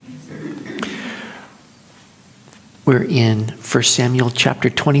We're in 1 Samuel chapter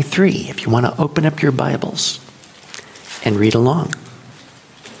 23, if you want to open up your Bibles and read along.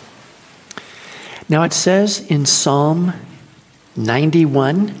 Now it says in Psalm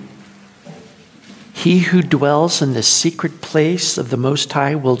 91, "He who dwells in the secret place of the Most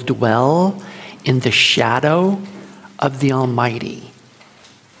High will dwell in the shadow of the Almighty."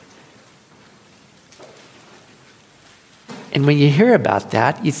 And when you hear about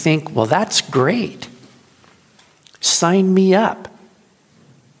that, you think, well, that's great. Sign me up.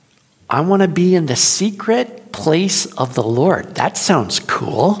 I want to be in the secret place of the Lord. That sounds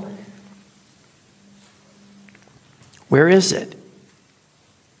cool. Where is it?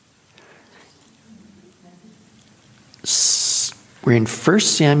 We're in 1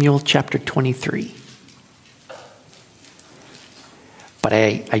 Samuel chapter 23. But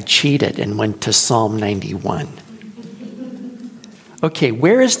I cheated and went to Psalm 91. Okay,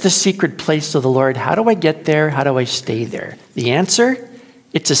 where is the secret place of the Lord? How do I get there? How do I stay there? The answer?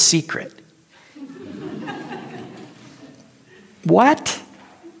 It's a secret. What?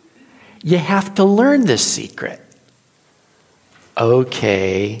 You have to learn this secret.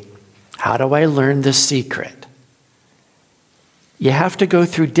 Okay, how do I learn the secret? You have to go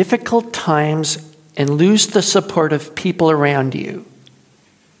through difficult times and lose the support of people around you.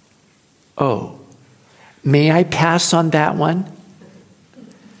 Oh, may I pass on that one?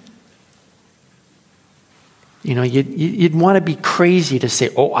 You know, you'd want to be crazy to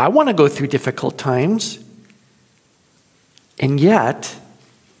say, oh, I want to go through difficult times. And yet,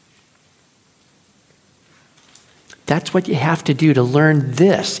 that's what you have to do to learn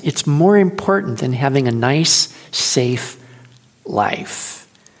this. It's more important than having a nice, safe life.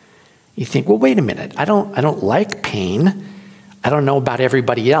 You think, well, wait a minute. I don't like pain. I don't know about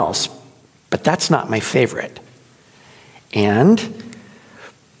everybody else, but that's not my favorite. And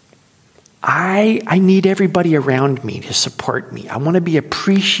I need everybody around me to support me. I want to be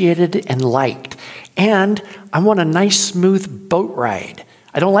appreciated and liked. And I want a nice, smooth boat ride.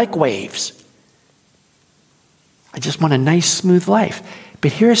 I don't like waves. I just want a nice, smooth life.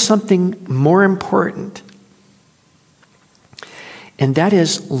 But here's something more important. And that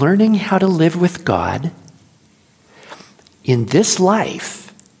is learning how to live with God in this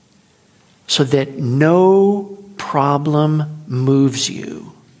life so that no problem moves you.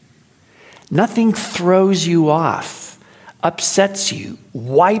 Nothing throws you off, upsets you,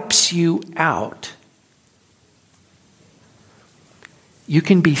 wipes you out. You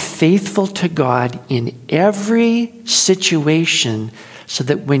can be faithful to God in every situation so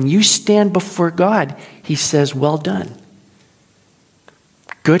that when you stand before God, He says, well done.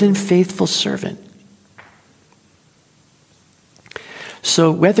 Good and faithful servant.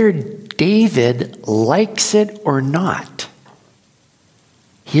 So whether David likes it or not,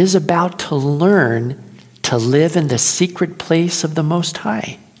 he is about to learn to live in the secret place of the Most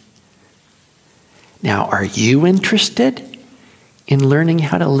High. Now, are you interested in learning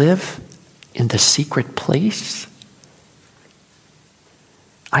how to live in the secret place?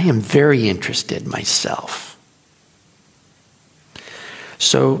 I am very interested myself.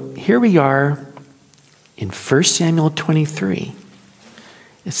 So here we are in 1 Samuel 23.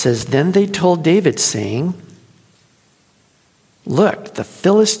 It says, "Then they told David, saying, 'Look, the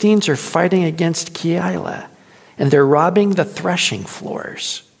Philistines are fighting against Keilah, and they're robbing the threshing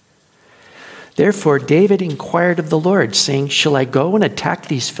floors.' Therefore David inquired of the Lord, saying, 'Shall I go and attack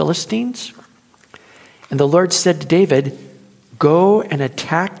these Philistines?' And the Lord said to David, 'Go and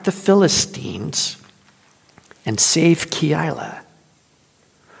attack the Philistines and save Keilah.'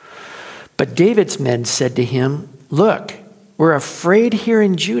 But David's men said to him, 'Look, we're afraid here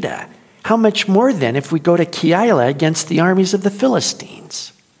in Judah. How much more then if we go to Keilah against the armies of the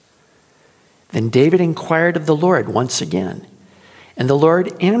Philistines?' Then David inquired of the Lord once again. And the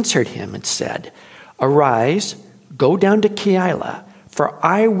Lord answered him and said, 'Arise, go down to Keilah, for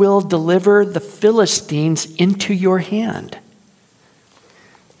I will deliver the Philistines into your hand.'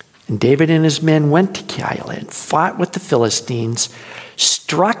 And David and his men went to Keilah and fought with the Philistines,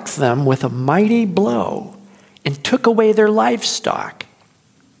 struck them with a mighty blow, and took away their livestock.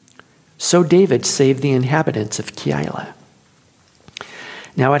 So David saved the inhabitants of Keilah.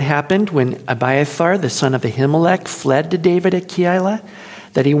 Now it happened when Abiathar, the son of Ahimelech, fled to David at Keilah,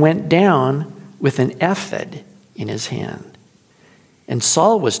 that he went down with an ephod in his hand. And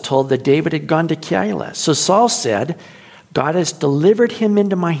Saul was told that David had gone to Keilah. So Saul said, 'God has delivered him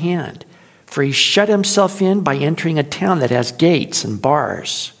into my hand, for he shut himself in by entering a town that has gates and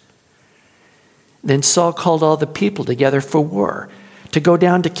bars.' Then Saul called all the people together for war, to go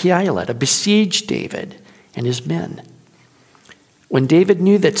down to Keilah to besiege David and his men. When David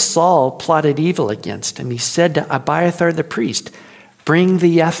knew that Saul plotted evil against him, he said to Abiathar the priest, "Bring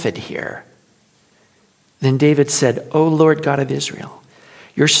the ephod here." Then David said, "O Lord God of Israel,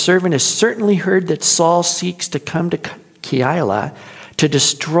 your servant has certainly heard that Saul seeks to come to Keilah to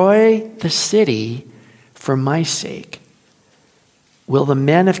destroy the city for my sake. Will the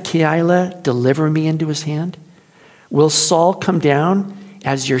men of Keilah deliver me into his hand? Will Saul come down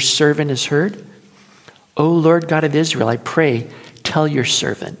as your servant has heard? O Lord God of Israel, I pray, tell your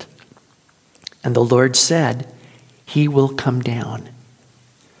servant." And the Lord said, "He will come down."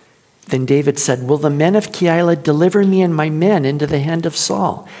 Then David said, "Will the men of Keilah deliver me and my men into the hand of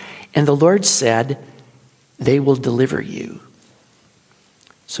Saul?" And the Lord said, "They will deliver you."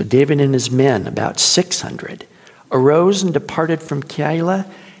 So David and his men, about 600, arose and departed from Keilah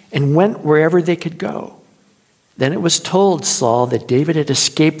and went wherever they could go. Then it was told Saul that David had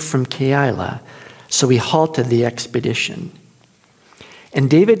escaped from Keilah, so he halted the expedition. And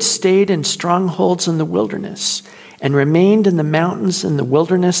David stayed in strongholds in the wilderness and remained in the mountains in the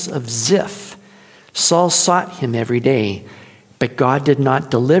wilderness of Ziph. Saul sought him every day, but God did not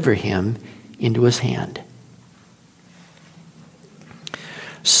deliver him into his hand.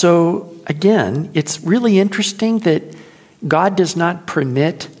 So again, it's really interesting that God does not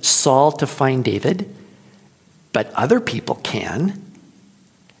permit Saul to find David, but other people can.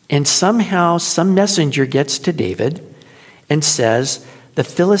 And somehow some messenger gets to David and says, the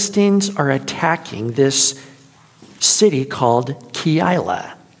Philistines are attacking this city called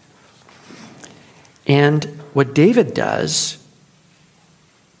Keilah. And what David does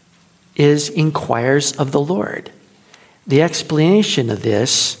is inquires of the Lord. The explanation of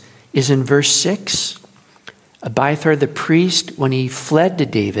this is in verse 6. Abiathar the priest, when he fled to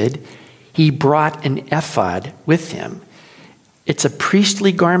David, he brought an ephod with him. It's a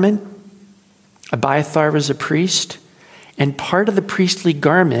priestly garment. Abiathar was a priest. And part of the priestly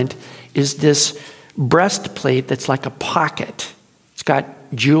garment is this breastplate that's like a pocket. It's got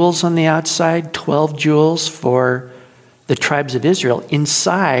jewels on the outside, 12 jewels for the tribes of Israel.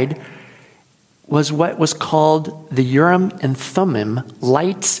 Inside was what was called the Urim and Thummim,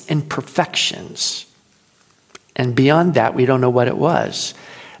 lights and perfections. And beyond that, we don't know what it was.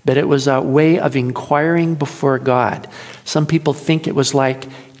 But it was a way of inquiring before God. Some people think it was like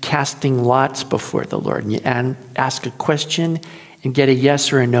casting lots before the Lord. And you ask a question and get a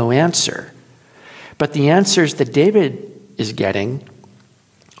yes or a no answer. But the answers that David is getting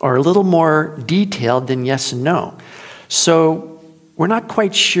are a little more detailed than yes and no. So we're not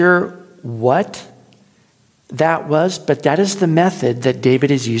quite sure what that was, but that is the method that David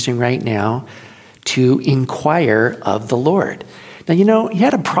is using right now to inquire of the Lord. Now, you know, he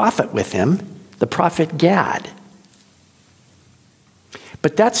had a prophet with him, the prophet Gad.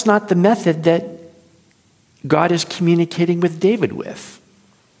 But that's not the method that God is communicating with David with.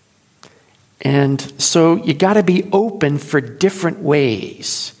 And so you got to be open for different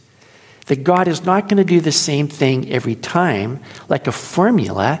ways. That God is not going to do the same thing every time, like a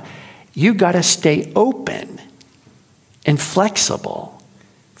formula. You got to stay open and flexible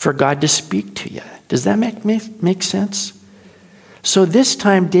for God to speak to you. Does that make sense? So this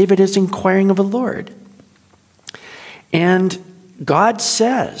time, David is inquiring of the Lord. And God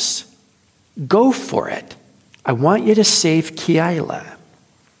says, go for it. I want you to save Keilah.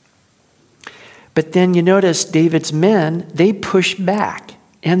 But then you notice David's men, they push back.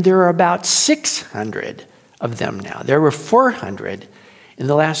 And there are about 600 of them now. There were 400 in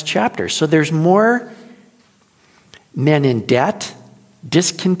the last chapter. So there's more men in debt,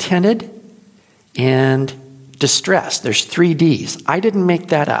 discontented, and distressed. There's 3 Ds. I didn't make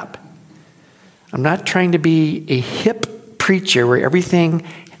that up. I'm not trying to be a hip preacher where everything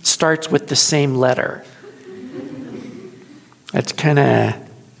starts with the same letter. That's kind of,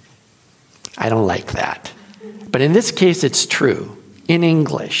 I don't like that. But in this case, it's true. In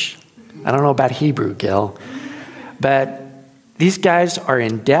English. I don't know about Hebrew, Gil. But these guys are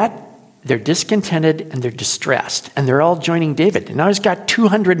in debt, they're discontented, and they're distressed. And they're all joining David. And now he's got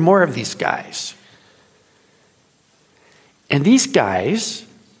 200 more of these guys. And these guys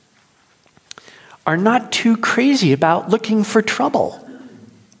are not too crazy about looking for trouble.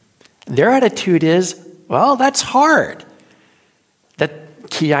 Their attitude is, well, that's hard that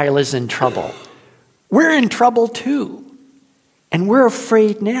Keilah's in trouble. We're in trouble too. And we're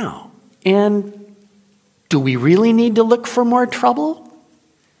afraid now. And do we really need to look for more trouble?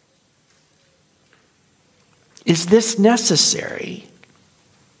 Is this necessary?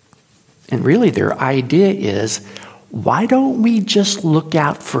 And really their idea is, why don't we just look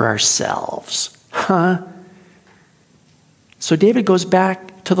out for ourselves? So David goes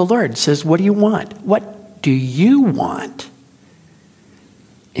back to the Lord and says, what do you want? What do you want?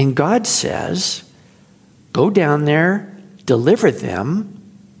 And God says, go down there, deliver them,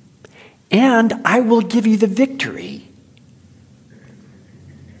 and I will give you the victory.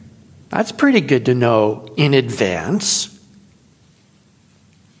 That's pretty good to know in advance.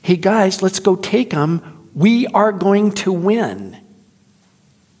 Hey guys, let's go take them. We are going to win.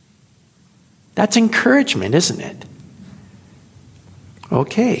 That's encouragement, isn't it?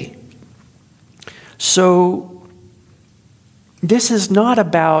 Okay. So this is not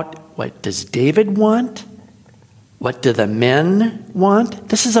about what does David want? What do the men want?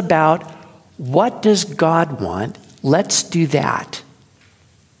 This is about what does God want? Let's do that.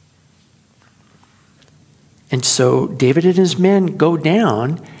 And so David and his men go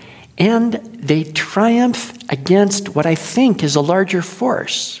down and they triumph against what I think is a larger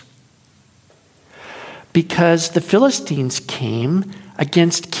force. Because the Philistines came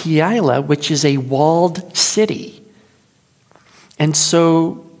against Keilah, which is a walled city. And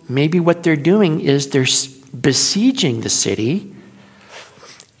so maybe what they're doing is they're besieging the city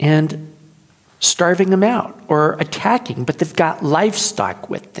and starving them out or attacking, but they've got livestock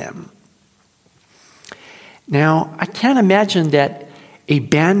with them. Now, I can't imagine that a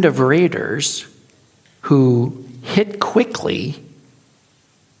band of raiders who hit quickly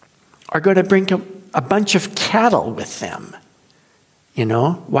are going to bring a bunch of cattle with them. You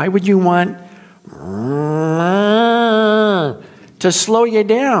know, why would you want to slow you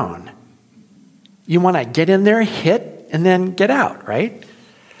down? You want to get in there, hit, and then get out, right?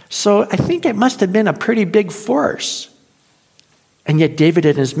 So I think it must have been a pretty big force. And yet David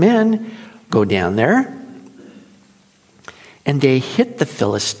and his men go down there, and they hit the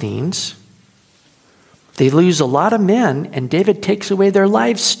Philistines. They lose a lot of men, and David takes away their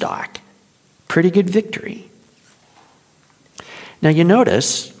livestock. Pretty good victory. Now you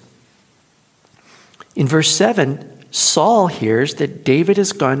notice, in verse 7, Saul hears that David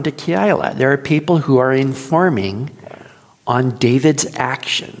has gone to Keilah. There are people who are informing on David's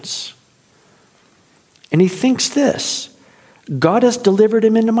actions. And he thinks this, God has delivered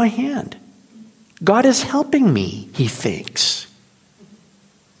him into my hand. God is helping me, he thinks.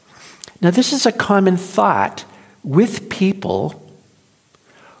 Now, this is a common thought with people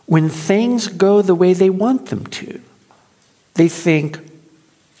when things go the way they want them to. They think,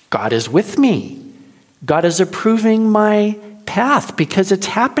 God is with me. God is approving my path because it's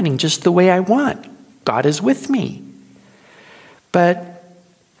happening just the way I want. God is with me. But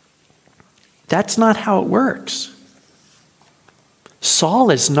that's not how it works.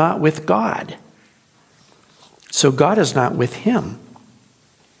 Saul is not with God. So God is not with him.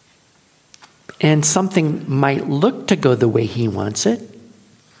 And something might look to go the way he wants it,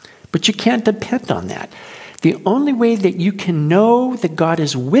 but you can't depend on that. The only way that you can know that God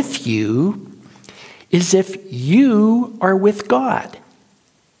is with you is if you are with God.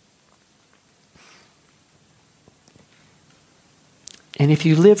 And if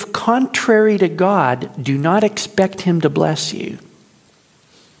you live contrary to God, do not expect him to bless you.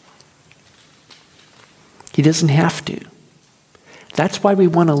 He doesn't have to. That's why we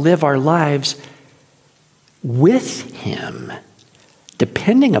want to live our lives with him,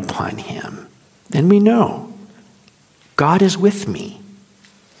 depending upon him. Then we know God is with me.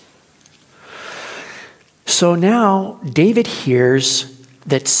 So now David hears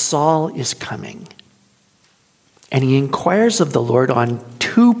that Saul is coming. And he inquires of the Lord on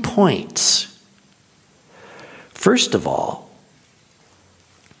 2 points. First of all,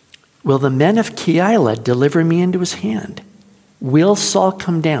 will the men of Keilah deliver me into his hand? Will Saul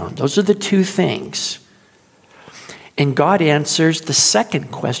come down? Those are the 2 things. And God answers the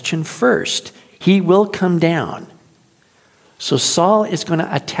second question first. He will come down. So Saul is going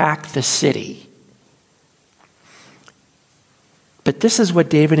to attack the city. But this is what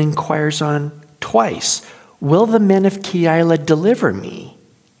David inquires on twice. Will the men of Keilah deliver me?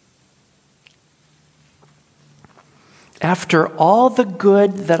 After all the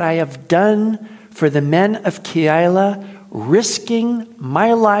good that I have done for the men of Keilah, risking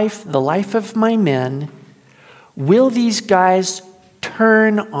my life, the life of my men, will these guys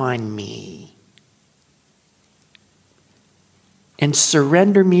turn on me and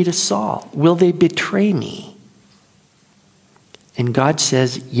surrender me to Saul? Will they betray me? And God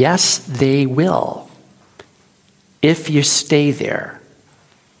says, yes, they will, if you stay there.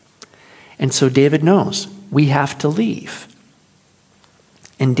 And so David knows we have to leave.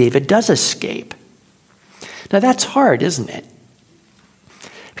 And David does escape. Now that's hard, isn't it?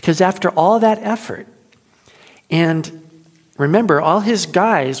 Because after all that effort, and remember, all his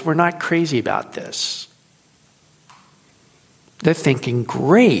guys were not crazy about this. They're thinking,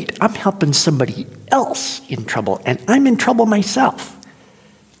 great, I'm helping somebody else in trouble, and I'm in trouble myself.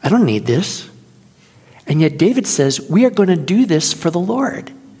 I don't need this. And yet David says, we are going to do this for the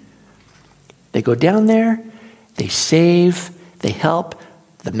Lord. They go down there, they save, they help.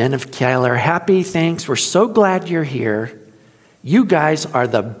 The men of Keilah are happy. Thanks. We're so glad you're here. You guys are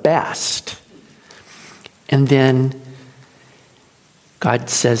the best. And then God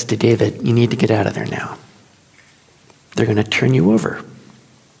says to David, you need to get out of there now. They're going to turn you over.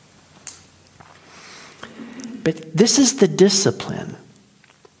 But this is the discipline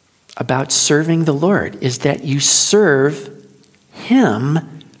about serving the Lord, is that you serve him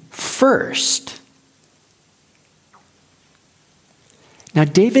first. Now,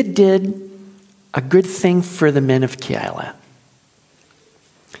 David did a good thing for the men of Keilah,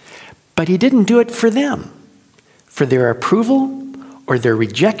 but he didn't do it for them, for their approval or their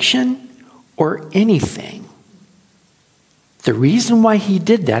rejection or anything. The reason why he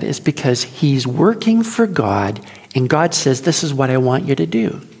did that is because he's working for God, and God says, this is what I want you to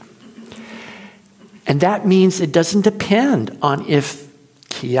do. And that means it doesn't depend on if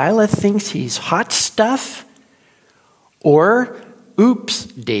Keilah thinks he's hot stuff or, oops,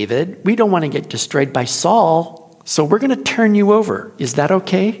 David, we don't want to get destroyed by Saul, so we're going to turn you over. Is that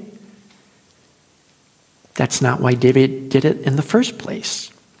okay? That's not why David did it in the first place.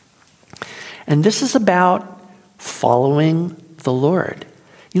 And this is about following the Lord.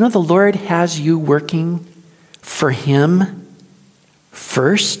 You know, the Lord has you working for him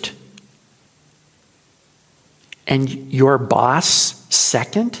first, and your boss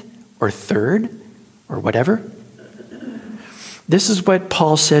second or third or whatever. This is what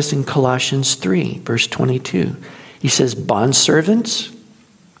Paul says in Colossians 3, verse 22. He says, bondservants,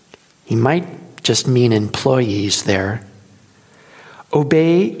 he might just mean employees there.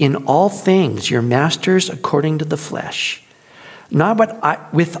 Obey in all things your masters according to the flesh,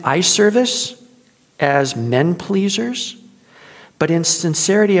 not with eye service as men pleasers, but in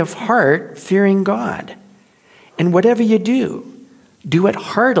sincerity of heart, fearing God. And whatever you do, do it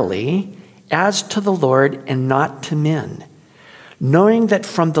heartily as to the Lord and not to men, knowing that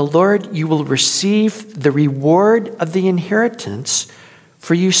from the Lord you will receive the reward of the inheritance,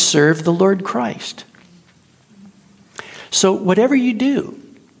 for you serve the Lord Christ. So whatever you do,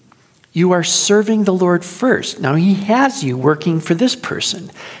 you are serving the Lord first. Now, he has you working for this person.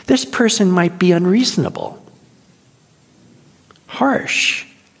 This person might be unreasonable, harsh,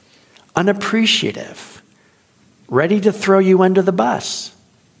 unappreciative, ready to throw you under the bus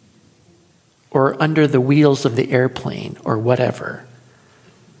or under the wheels of the airplane or whatever.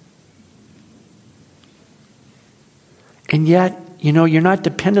 And yet, you know, you're not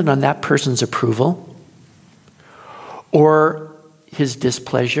dependent on that person's approval or his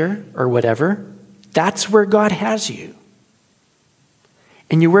displeasure or whatever. That's where God has you.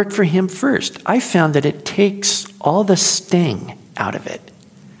 And you work for him first. I found that it takes all the sting out of it.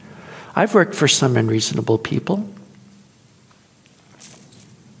 I've worked for some unreasonable people.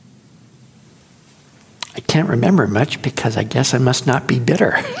 I can't remember much because I guess I must not be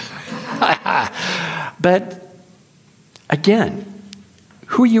bitter. But again,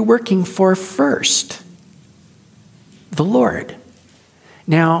 who are you working for first? The Lord.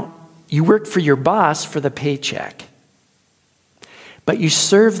 Now, you work for your boss for the paycheck, but you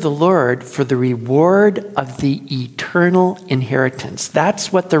serve the Lord for the reward of the eternal inheritance.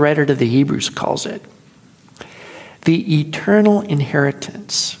 That's what the writer to the Hebrews calls it. The eternal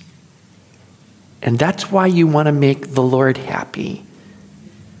inheritance. And that's why you want to make the Lord happy,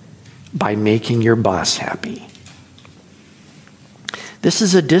 by making your boss happy. This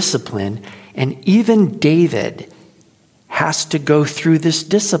is a discipline, and even David has to go through this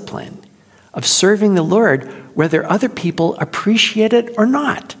discipline of serving the Lord, whether other people appreciate it or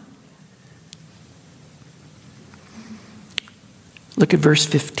not. Look at verse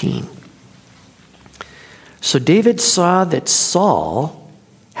 15. So David saw that Saul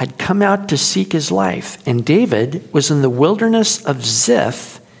had come out to seek his life, and David was in the wilderness of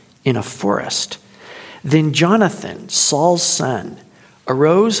Ziph in a forest. Then Jonathan, Saul's son,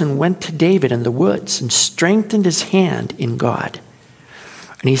 arose and went to David in the woods and strengthened his hand in God.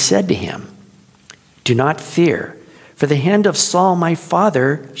 And he said to him, do not fear, for the hand of Saul my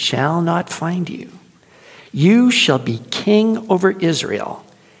father shall not find you. You shall be king over Israel,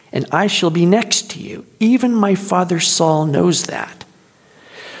 and I shall be next to you. Even my father Saul knows that.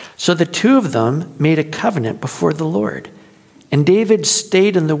 So the two of them made a covenant before the Lord. And David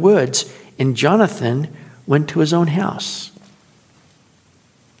stayed in the woods, and Jonathan went to his own house.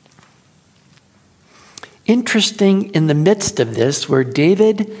 Interesting, in the midst of this, where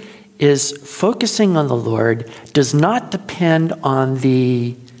David is focusing on the Lord, does not depend on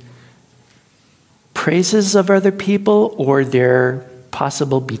the praises of other people or their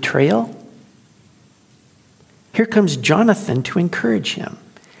possible betrayal. Here comes Jonathan to encourage him.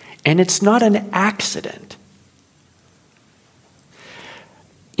 And it's not an accident.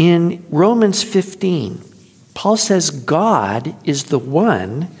 In Romans 15, Paul says God is the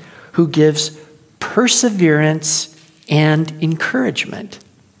one who gives perseverance and encouragement.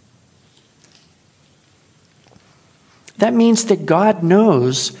 That means that God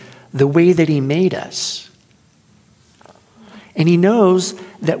knows the way that he made us. And he knows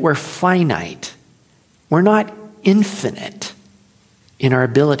that we're finite. We're not infinite in our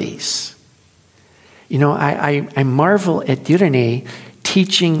abilities. You know, I marvel at Direne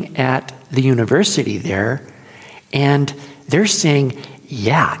teaching at the university there, and they're saying,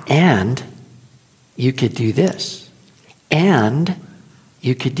 yeah, and you could do this, and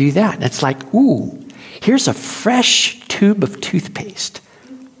you could do that. And it's like, ooh, here's a fresh tube of toothpaste.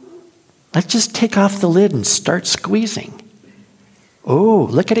 Let's just take off the lid and start squeezing. Oh,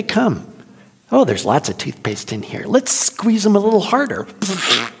 look at it come. Oh, there's lots of toothpaste in here. Let's squeeze them a little harder.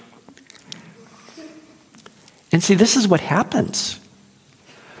 And see, this is what happens.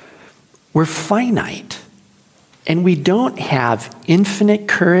 We're finite, and we don't have infinite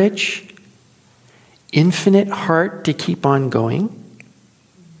courage, infinite heart to keep on going.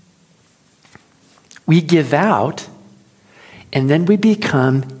 We give out, and then we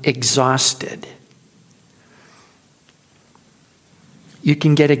become exhausted. You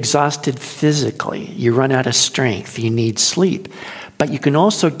can get exhausted physically. You run out of strength. You need sleep. But you can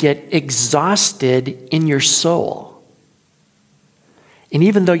also get exhausted in your soul. And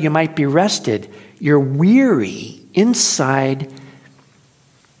even though you might be rested, you're weary inside,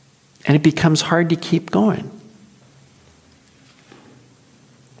 and it becomes hard to keep going.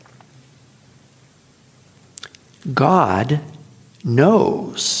 God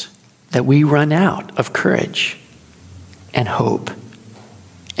knows that we run out of courage and hope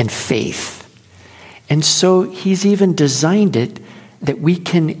and faith. And so he's even designed it that we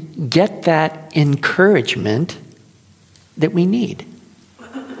can get that encouragement that we need.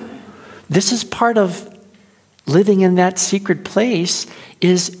 This is part of living in that secret place,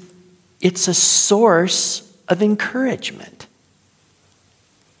 is it's a source of encouragement.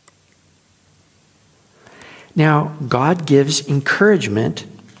 Now, God gives encouragement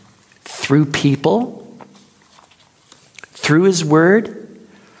through people, through his word,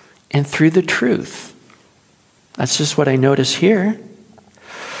 and through the truth. That's just what I notice here.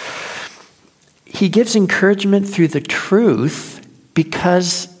 He gives encouragement through the truth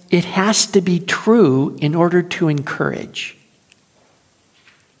because it has to be true in order to encourage.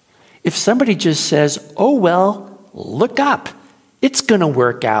 If somebody just says, oh, well, look up, it's going to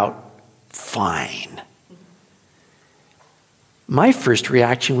work out fine. My first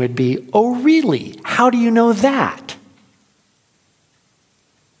reaction would be, oh, really? How do you know that?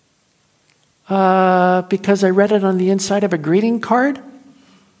 Because I read it on the inside of a greeting card?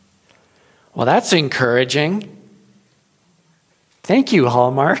 Well, that's encouraging. Thank you,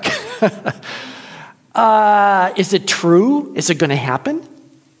 Hallmark. Is it true? Is it going to happen?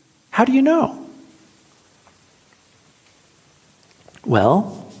 How do you know?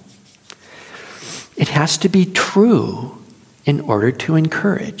 Well, it has to be true in order to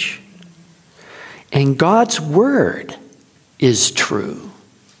encourage. And God's word is true.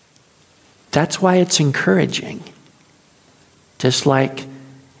 That's why it's encouraging. Just like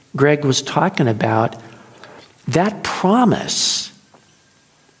Greg was talking about, that promise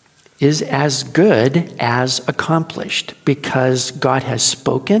is as good as accomplished because God has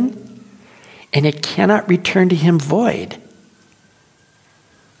spoken and it cannot return to him void.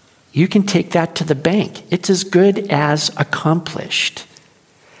 You can take that to the bank. It's as good as accomplished.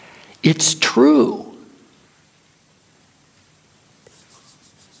 It's true.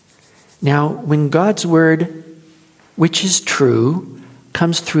 Now, when God's word, which is true,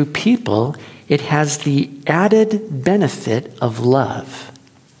 comes through people, it has the added benefit of love.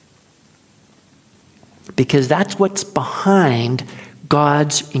 Because that's what's behind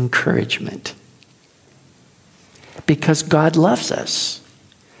God's encouragement. Because God loves us.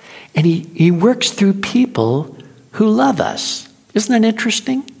 And he works through people who love us. Isn't that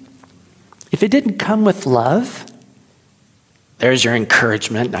interesting? If it didn't come with love, there's your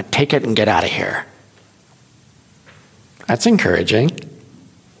encouragement. Now take it and get out of here. That's encouraging.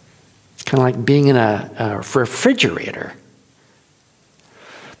 It's kind of like being in a refrigerator.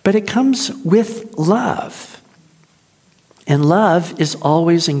 But it comes with love. And love is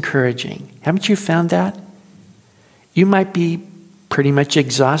always encouraging. Haven't you found that? You might be pretty much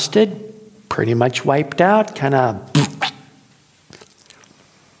exhausted, pretty much wiped out, kind of.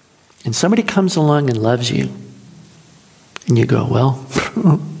 And somebody comes along and loves you. And you go, well,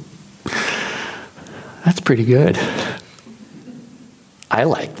 that's pretty good. I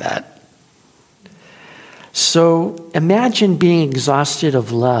like that. So imagine being exhausted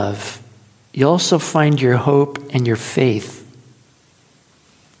of love. You also find your hope and your faith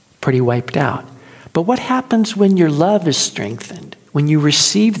pretty wiped out. But what happens when your love is strengthened? When you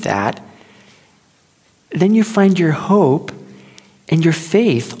receive that, then you find your hope and your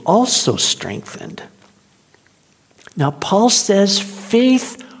faith also strengthened. Now, Paul says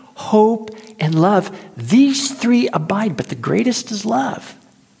faith, hope, and love, these three abide, but the greatest is love.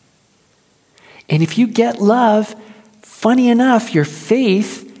 And if you get love, funny enough, your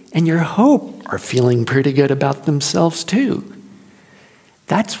faith and your hope are feeling pretty good about themselves too.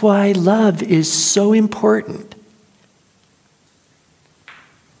 That's why love is so important.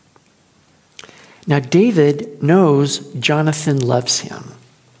 Now, David knows Jonathan loves him.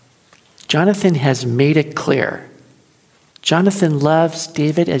 Jonathan has made it clear. Jonathan loves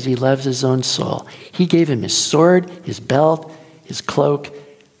David as he loves his own soul. He gave him his sword, his belt, his cloak.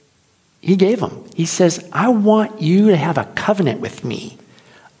 He gave him. He says, I want you to have a covenant with me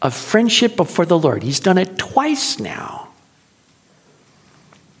of friendship before the Lord. He's done it twice now.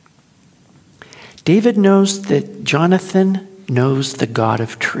 David knows that Jonathan knows the God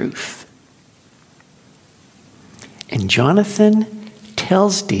of truth. And Jonathan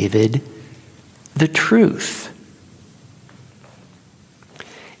tells David the truth.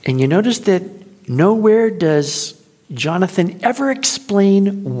 And you notice that nowhere does Jonathan ever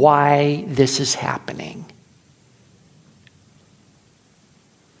explain why this is happening.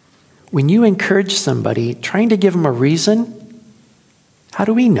 When you encourage somebody, trying to give them a reason, how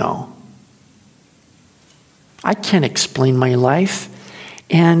do we know? I can't explain my life,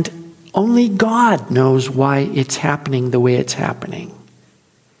 and only God knows why it's happening the way it's happening.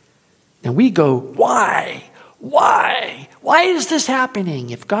 Now we go, why? Why? Why is this happening?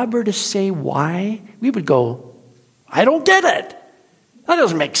 If God were to say why, we would go, I don't get it. That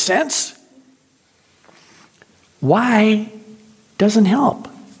doesn't make sense. Why doesn't help.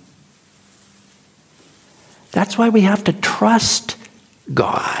 That's why we have to trust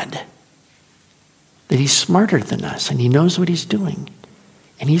God. That he's smarter than us and he knows what he's doing.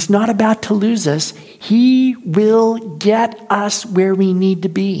 And he's not about to lose us. He will get us where we need to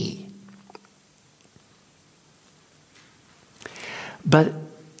be. But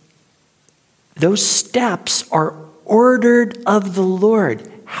those steps are ordered of the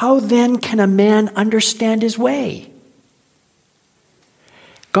Lord. How then can a man understand his way?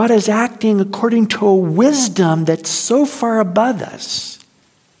 God is acting according to a wisdom that's so far above us.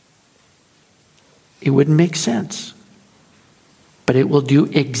 It wouldn't make sense. But it will do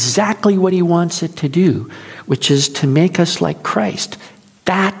exactly what he wants it to do, which is to make us like Christ.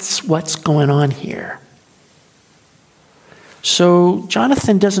 That's what's going on here. So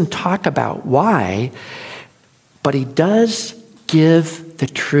Jonathan doesn't talk about why, but he does give the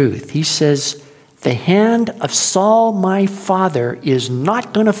truth. He says, the hand of Saul, my father, is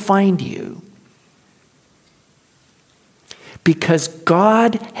not going to find you. Because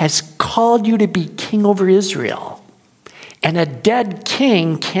God has called you to be king over Israel. And a dead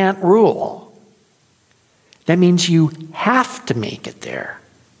king can't rule. That means you have to make it there.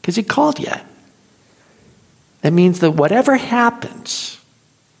 Because he called you. That means that whatever happens,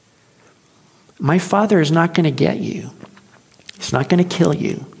 my father is not going to get you. He's not going to kill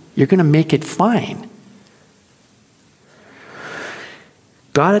you. You're going to make it fine.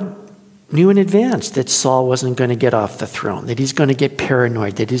 God knew in advance that Saul wasn't going to get off the throne, that he's going to get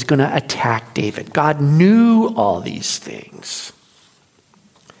paranoid, that he's going to attack David. God knew all these things.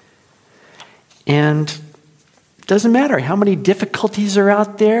 And it doesn't matter how many difficulties are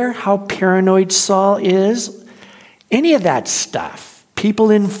out there, how paranoid Saul is, any of that stuff. People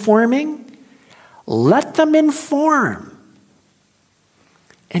informing, let them inform.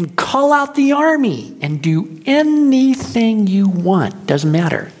 And call out the army and do anything you want. Doesn't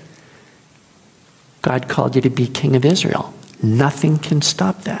matter. God called you to be king of Israel. Nothing can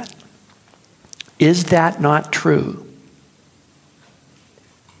stop that. Is that not true?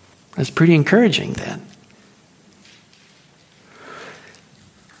 That's pretty encouraging then.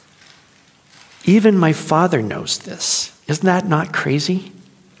 Even my father knows this. Isn't that not crazy?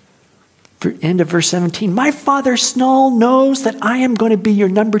 End of verse 17. My father Saul knows that I am going to be your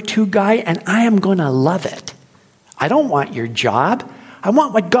number 2 guy and I am going to love it. I don't want your job. I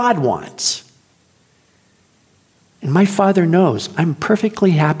want what God wants. And my father knows I'm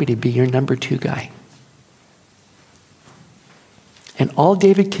perfectly happy to be your number 2 guy. And all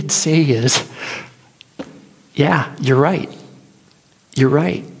David can say is, yeah, you're right. You're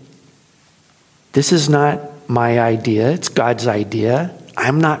right. This is not my idea. It's God's idea.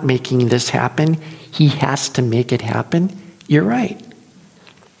 I'm not making this happen. He has to make it happen. You're right.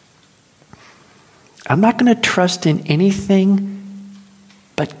 I'm not going to trust in anything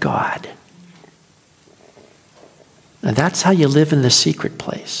but God. Now that's how you live in the secret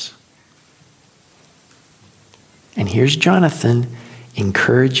place. And here's Jonathan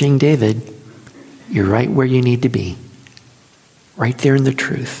encouraging David, you're right where you need to be. Right there in the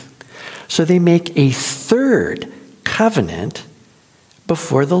truth. So they make a third covenant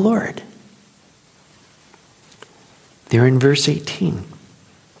before the Lord. They're in verse 18.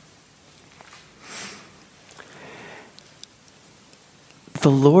 The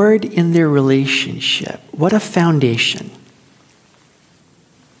Lord in their relationship, what a foundation.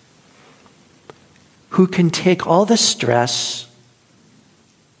 Who can take all the stress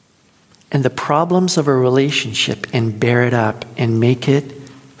and the problems of a relationship and bear it up and make it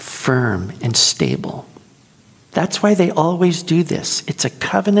firm and stable. That's why they always do this. It's a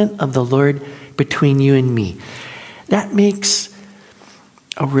covenant of the Lord between you and me. That makes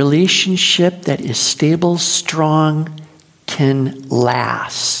a relationship that is stable, strong, can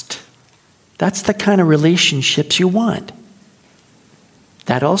last. That's the kind of relationships you want.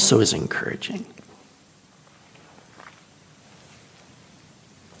 That also is encouraging.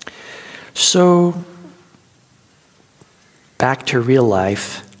 So, back to real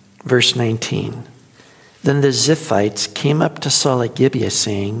life, verse 19. Then the Ziphites came up to Saul at Gibeah,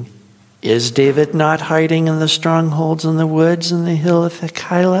 saying, Is David not hiding in the strongholds in the woods in the hill of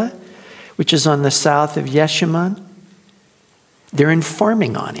Keilah, which is on the south of Yeshimon? They're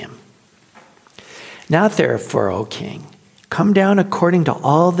informing on him. Now therefore, O king, come down according to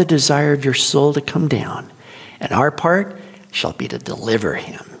all the desire of your soul to come down, and our part shall be to deliver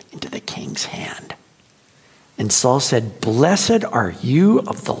him into the king's hand. And Saul said, Blessed are you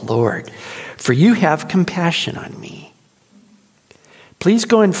of the Lord, for you have compassion on me. Please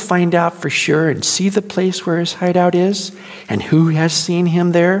go and find out for sure and see the place where his hideout is, and who has seen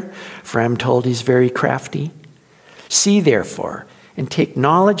him there, for I'm told he's very crafty. See, therefore, and take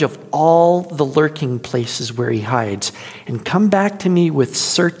knowledge of all the lurking places where he hides, and come back to me with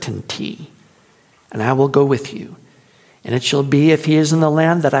certainty, and I will go with you. And it shall be, if he is in the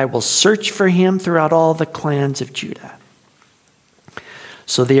land, that I will search for him throughout all the clans of Judah.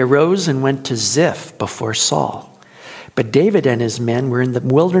 So they arose and went to Ziph before Saul. But David and his men were in the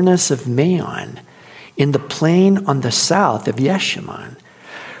wilderness of Maon, in the plain on the south of Yeshimon.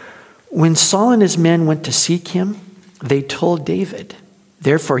 When Saul and his men went to seek him, they told David.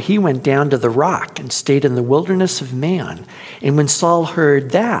 Therefore he went down to the rock and stayed in the wilderness of Maon. And when Saul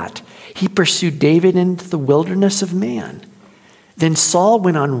heard that, he pursued David into the wilderness of Maon. Then Saul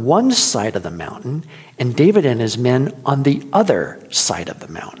went on one side of the mountain, and David and his men on the other side of the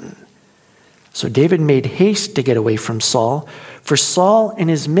mountain. So David made haste to get away from Saul, for Saul and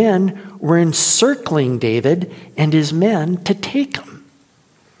his men were encircling David and his men to take him.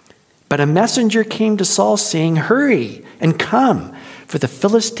 But a messenger came to Saul saying, Hurry and come, for the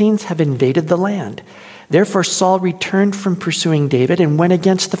Philistines have invaded the land. Therefore Saul returned from pursuing David and went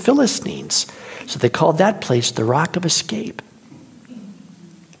against the Philistines. So they called that place the Rock of Escape.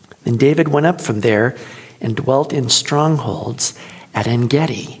 Then David went up from there and dwelt in strongholds at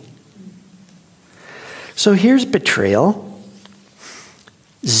En-Gedi. So here's betrayal.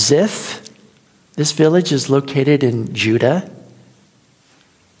 Ziph, this village is located in Judah.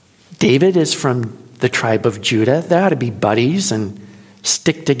 David is from the tribe of Judah. They ought to be buddies and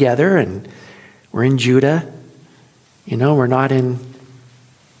stick together, and we're in Judah. You know, we're not in,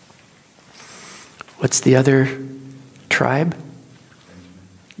 what's the other tribe?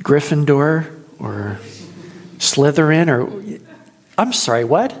 Gryffindor or Slytherin or, I'm sorry,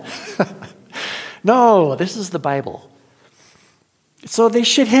 what? No, this is the Bible. So they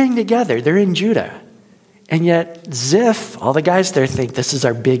should hang together. They're in Judah. And yet Ziph, all the guys there think this is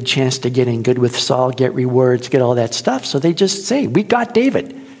our big chance to get in good with Saul, get rewards, get all that stuff. So they just say, we got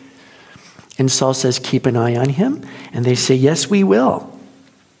David. And Saul says, keep an eye on him. And they say, yes, we will.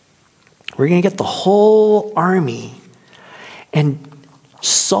 We're going to get the whole army. And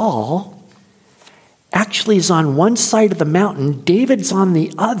Saul actually is on one side of the mountain. David's on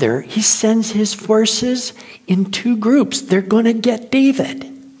the other. He sends his forces in two groups. They're going to get David.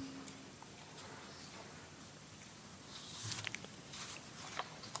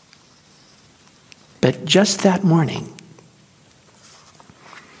 But just that morning,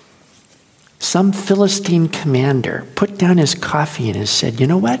 some Philistine commander put down his coffee and has said, you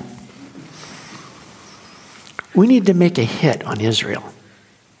know what? We need to make a hit on Israel.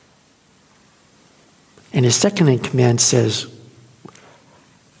 And his second in command says,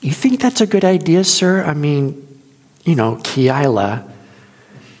 You think that's a good idea, sir? I mean, Keilah.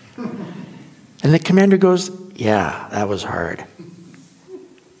 And the commander goes, yeah, that was hard.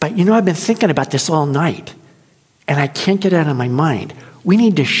 But I've been thinking about this all night, and I can't get it out of my mind. We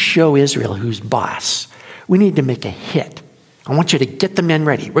need to show Israel who's boss. We need to make a hit. I want you to get the men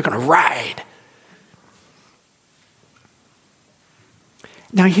ready. We're going to ride.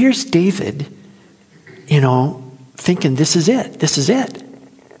 Now here's David, thinking this is it. This is it.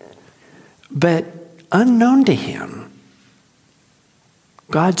 But unknown to him,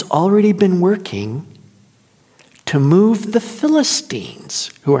 God's already been working to move the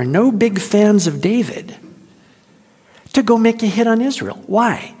Philistines, who are no big fans of David, to go make a hit on Israel.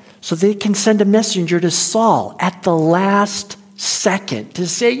 Why? So they can send a messenger to Saul at the last second to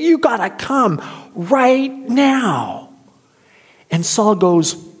say, you got to come right now. And Saul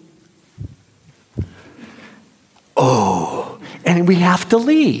goes, oh, and we have to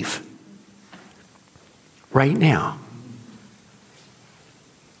leave right now.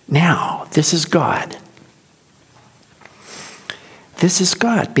 Now, this is God. This is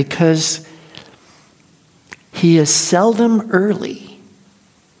God because he is seldom early,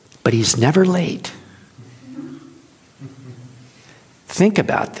 but he's never late. Think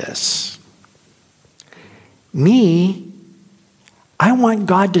about this. I want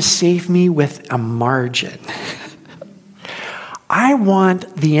God to save me with a margin. I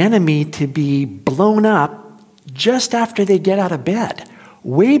want the enemy to be blown up just after they get out of bed,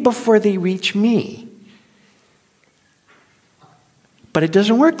 way before they reach me. But it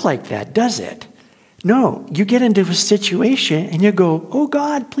doesn't work like that, does it? No, you get into a situation and you go, oh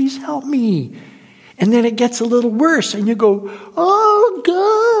God, please help me. And then it gets a little worse and you go, oh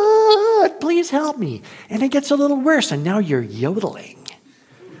God, please help me. And it gets a little worse and now you're yodeling.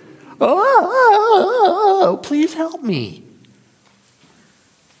 Oh, please help me.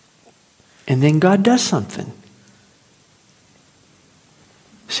 And then God does something.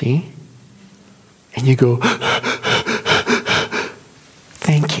 See? And you go,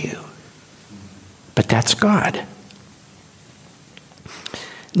 thank you. But that's God.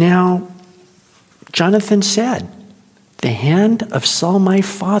 Now, Jonathan said, the hand of Saul my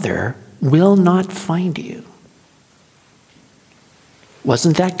father will not find you.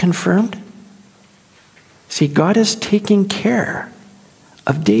 Wasn't that confirmed? See, God is taking care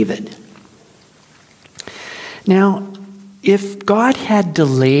of David. Now, if God had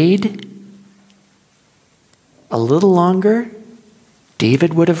delayed a little longer,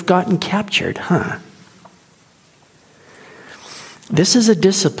 David would have gotten captured, huh? This is a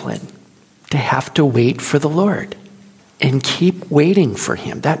discipline to have to wait for the Lord and keep waiting for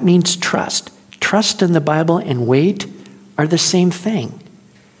him. That means trust. Trust in the Bible and wait are the same thing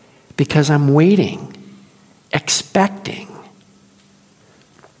because I'm waiting, expecting.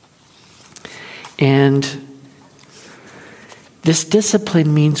 And this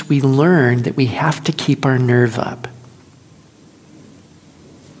discipline means we learn that we have to keep our nerve up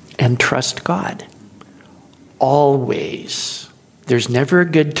and trust God. Always. There's never a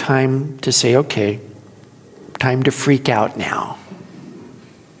good time to say, okay, time to freak out now.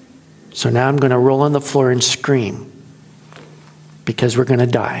 So now I'm going to roll on the floor and scream because we're going to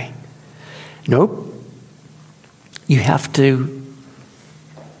die. Nope. You have to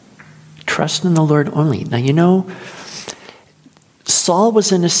trust in the Lord only. Now, Saul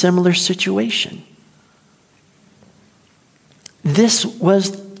was in a similar situation. This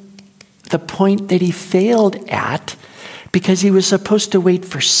was the point that he failed at because he was supposed to wait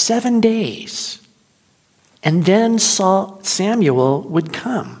for 7 days. And then Samuel would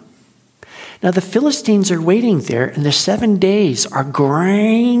come. Now the Philistines are waiting there and the 7 days are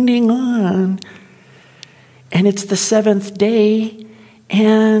grinding on. And it's the 7th day.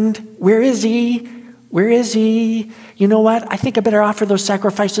 And where is he? Where is he? You know what? I think I better offer those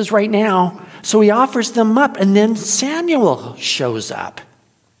sacrifices right now. So he offers them up and then Samuel shows up.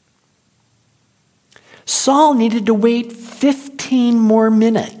 Saul needed to wait 15 more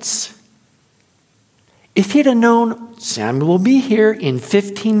minutes. If he'd have known Samuel will be here in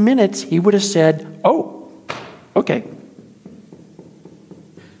 15 minutes, he would have said, oh, okay.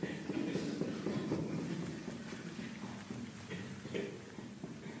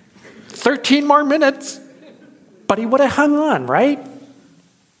 "13 more minutes." But he would have hung on, right?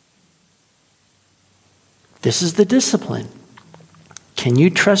 This is the discipline. Can you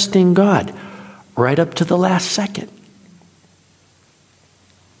trust in God right up to the last second?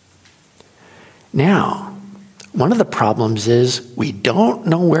 Now, one of the problems is we don't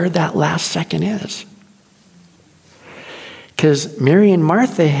know where that last second is. Because Mary and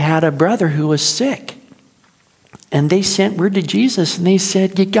Martha had a brother who was sick. And they sent word to Jesus and they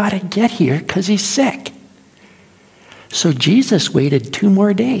said, you got to get here because he's sick. So Jesus waited 2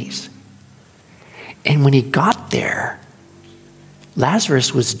 more days. And when he got there,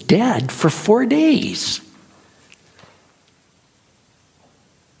 Lazarus was dead for 4 days.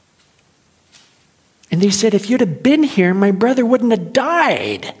 And they said, if you'd have been here, my brother wouldn't have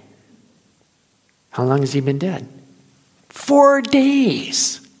died. How long has he been dead? 4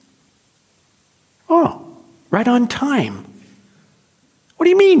 days. Oh, right on time. What do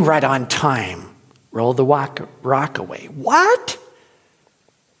you mean right on time? Roll the rock away. What?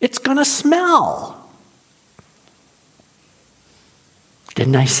 It's going to smell.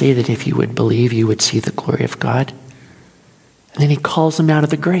 Didn't I say that if you would believe, you would see the glory of God? And then he calls him out of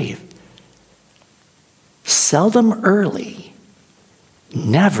the grave. Seldom early,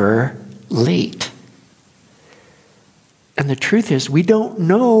 never late. And the truth is, we don't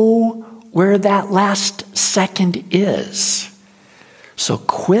know where that last second is. So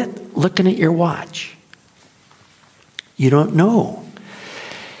quit looking at your watch. You don't know.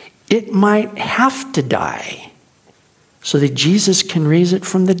 It might have to die so that Jesus can raise it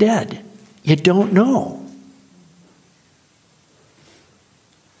from the dead. You don't know.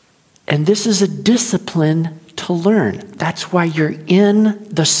 And this is a discipline to learn. That's why you're in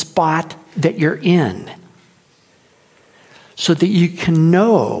the spot that you're in. So that you can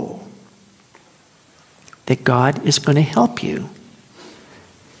know that God is going to help you.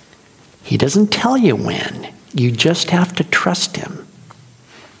 He doesn't tell you when. You just have to trust him.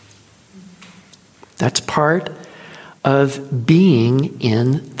 That's part of being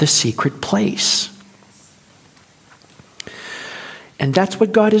in the secret place. And that's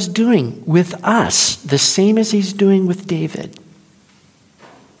what God is doing with us, the same as he's doing with David.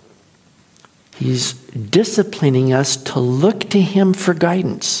 He's disciplining us to look to him for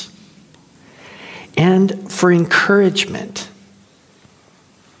guidance and for encouragement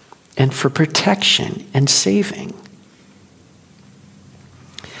and for protection and saving.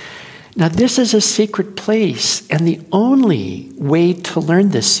 Now, this is a secret place, and the only way to learn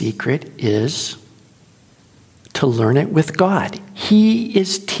this secret is to learn it with God. He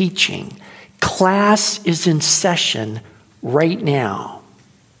is teaching. Class is in session right now.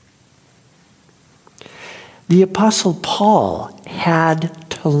 The Apostle Paul had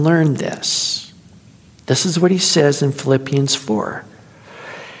to learn this. This is what he says in Philippians 4.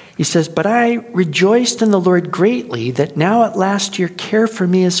 He says, "But I rejoiced in the Lord greatly that now at last your care for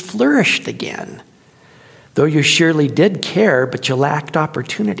me has flourished again. Though you surely did care, but you lacked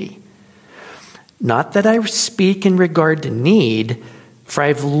opportunity. Not that I speak in regard to need, for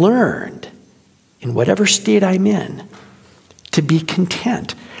I've learned, in whatever state I'm in, to be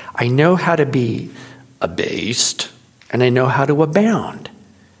content. I know how to be abased, and I know how to abound.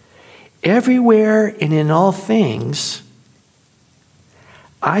 Everywhere and in all things,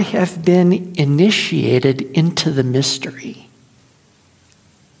 I have been initiated into the mystery."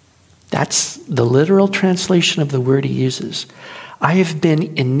 That's the literal translation of the word he uses. I have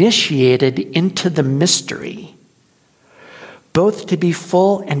been initiated into the mystery, both to be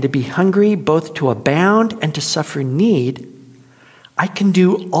full and to be hungry, both to abound and to suffer need. I can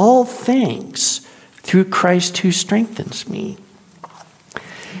do all things through Christ who strengthens me.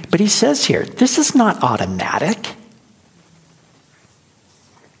 But he says here, this is not automatic.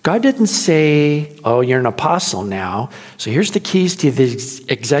 God didn't say, oh, you're an apostle now, so here's the keys to the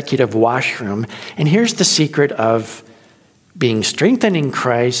executive washroom, and here's the secret of being strengthened in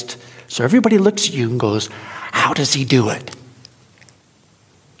Christ, so everybody looks at you and goes, how does he do it?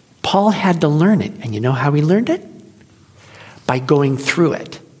 Paul had to learn it, and you know how he learned it? By going through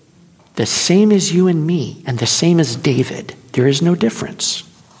it. The same as you and me, and the same as David. There is no difference.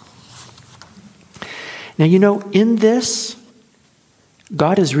 Now, you know, in this,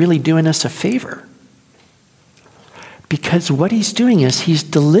 God is really doing us a favor. Because what he's doing is he's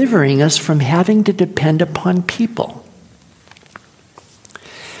delivering us from having to depend upon people.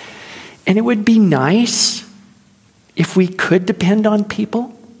 And it would be nice if we could depend on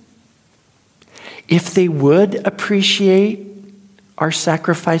people, if they would appreciate our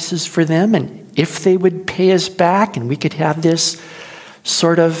sacrifices for them, and if they would pay us back, and we could have this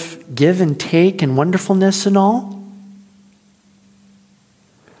sort of give and take and wonderfulness and all.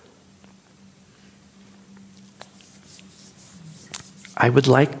 I would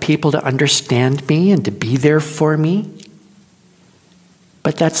like people to understand me and to be there for me.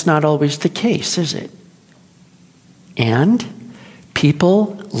 But that's not always the case, is it? And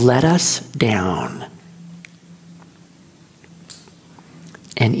people let us down.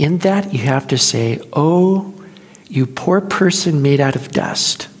 And in that, you have to say, oh, you poor person made out of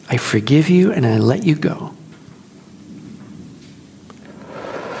dust. I forgive you and I let you go.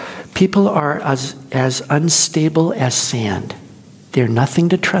 People are as unstable as sand. They're nothing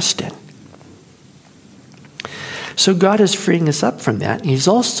to trust in. So God is freeing us up from that. And he's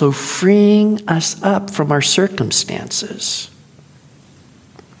also freeing us up from our circumstances.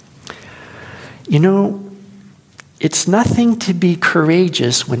 You know, it's nothing to be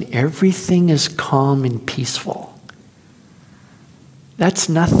courageous when everything is calm and peaceful. That's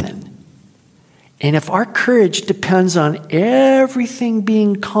nothing. And if our courage depends on everything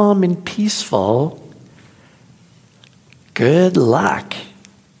being calm and peaceful, good luck.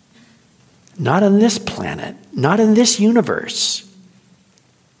 Not on this planet, not in this universe.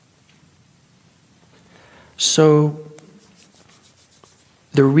 So,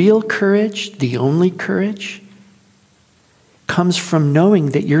 the real courage, the only courage, comes from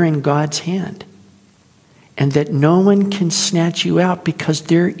knowing that you're in God's hand and that no one can snatch you out because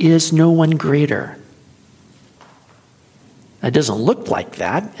there is no one greater. It doesn't look like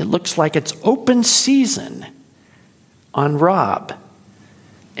that. It looks like it's open season on Rob.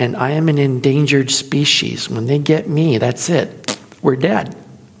 And I am an endangered species. When they get me, that's it. We're dead.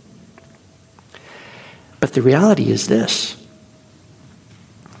 But the reality is this.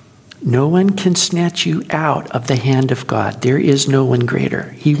 No one can snatch you out of the hand of God. There is no one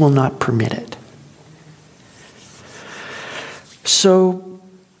greater. He will not permit it. So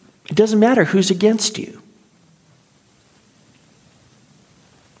it doesn't matter who's against you.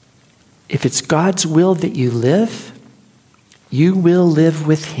 If it's God's will that you live, you will live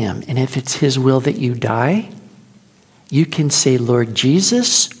with him. And if it's his will that you die, you can say, Lord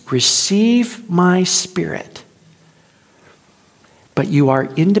Jesus, receive my spirit. But you are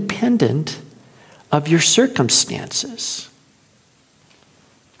independent of your circumstances.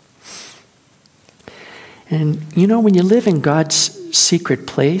 And you know, when you live in God's secret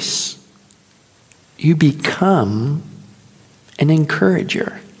place, you become an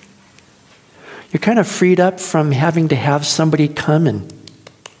encourager. You're kind of freed up from having to have somebody come and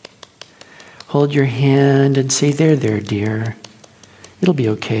hold your hand and say, there, dear. It'll be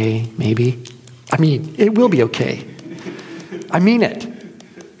okay, maybe. I mean, it will be okay. I mean it.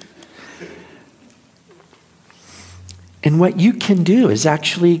 And what you can do is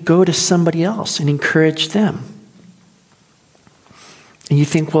actually go to somebody else and encourage them. And you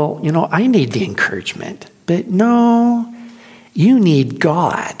think, well, you know, I need the encouragement. But no, you need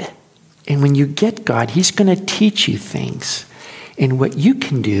God. And when you get God, he's going to teach you things. And what you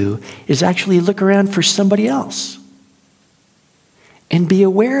can do is actually look around for somebody else. And be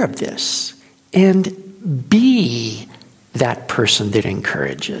aware of this. And be that person that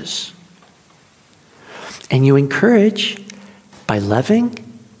encourages. And you encourage by loving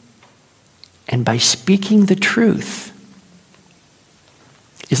and by speaking the truth.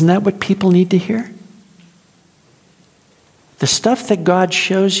 Isn't that what people need to hear? The stuff that God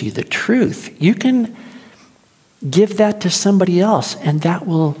shows you, the truth, you can give that to somebody else and that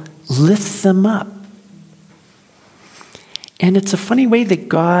will lift them up. And it's a funny way that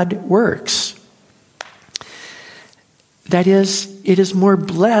God works. That is, it is more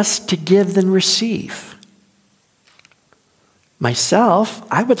blessed to give than receive. Myself,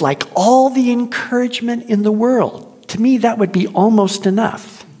 I would like all the encouragement in the world. To me, that would be almost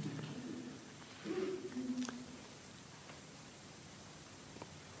enough.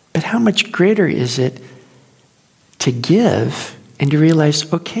 But how much greater is it to give and to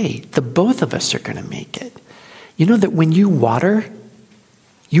realize, okay, the both of us are going to make it. You know that when you water,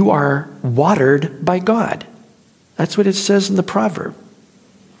 you are watered by God. That's what it says in the proverb.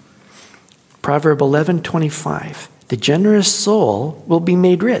 Proverb 11:25. The generous soul will be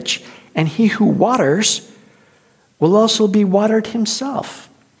made rich, and he who waters will also be watered himself.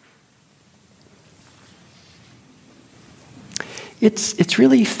 It's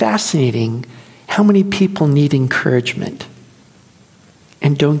really fascinating how many people need encouragement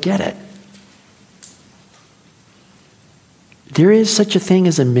and don't get it. There is such a thing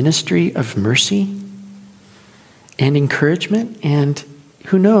as a ministry of mercy and encouragement, and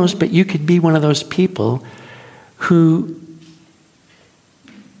who knows, but you could be one of those people who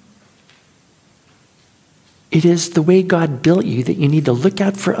it is the way God built you that you need to look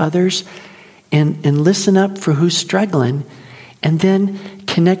out for others and listen up for who's struggling, and then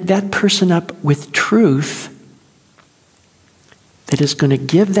connect that person up with truth that is going to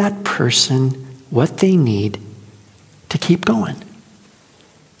give that person what they need to keep going.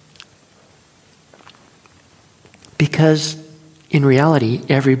 Because in reality,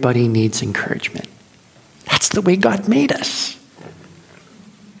 everybody needs encouragement. That's the way God made us.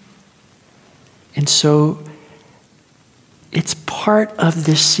 And so it's part of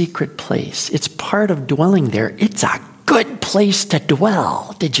this secret place. It's part of dwelling there. It's a good place to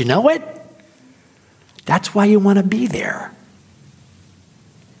dwell. Did you know it? That's why you want to be there.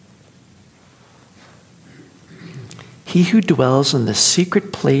 He who dwells in the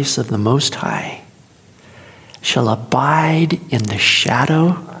secret place of the Most High shall abide in the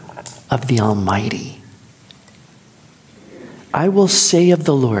shadow of the Almighty. I will say of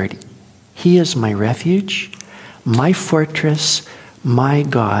the Lord, He is my refuge, my fortress, my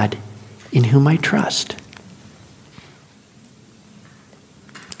God, in whom I trust.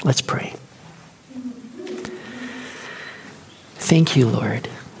 Let's pray. Thank you, Lord.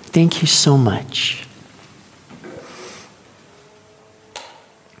 Thank you so much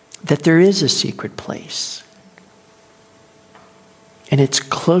that there is a secret place, and it's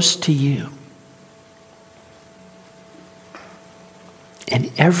close to you.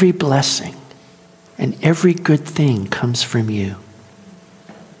 And every blessing and every good thing comes from you.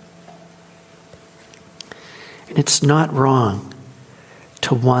 And it's not wrong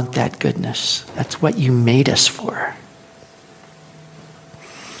to want that goodness. That's what you made us for.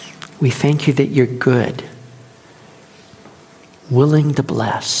 We thank you that you're good, willing to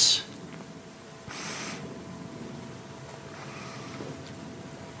bless.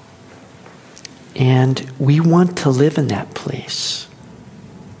 And we want to live in that place.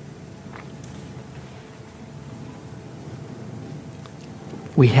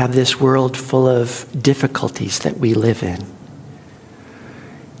 We have this world full of difficulties that we live in.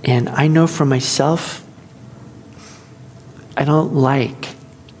 And I know for myself, I don't like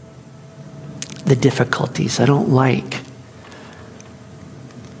the difficulties. I don't like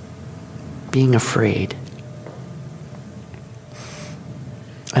being afraid.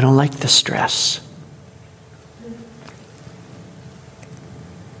 I don't like the stress.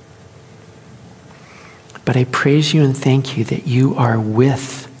 But I praise you and thank you that you are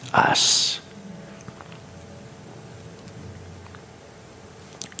with us.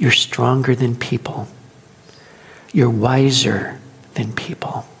 You're stronger than people. You're wiser than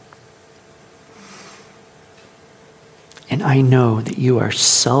people. And I know that you are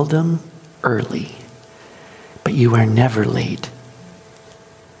seldom early, but you are never late.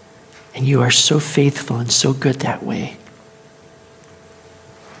 And you are so faithful and so good that way.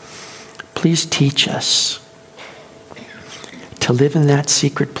 Please teach us to live in that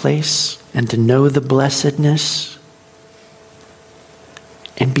secret place and to know the blessedness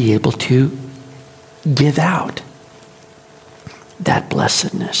and be able to give out that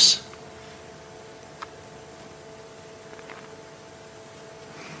blessedness.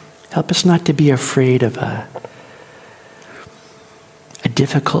 Help us not to be afraid of a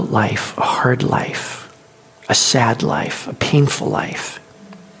difficult life, a hard life, a sad life, a painful life.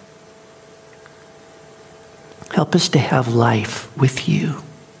 Help us to have life with you.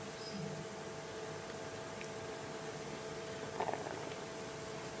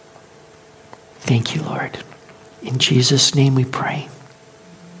 Thank you, Lord. In Jesus' name we pray.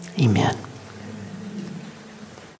 Amen.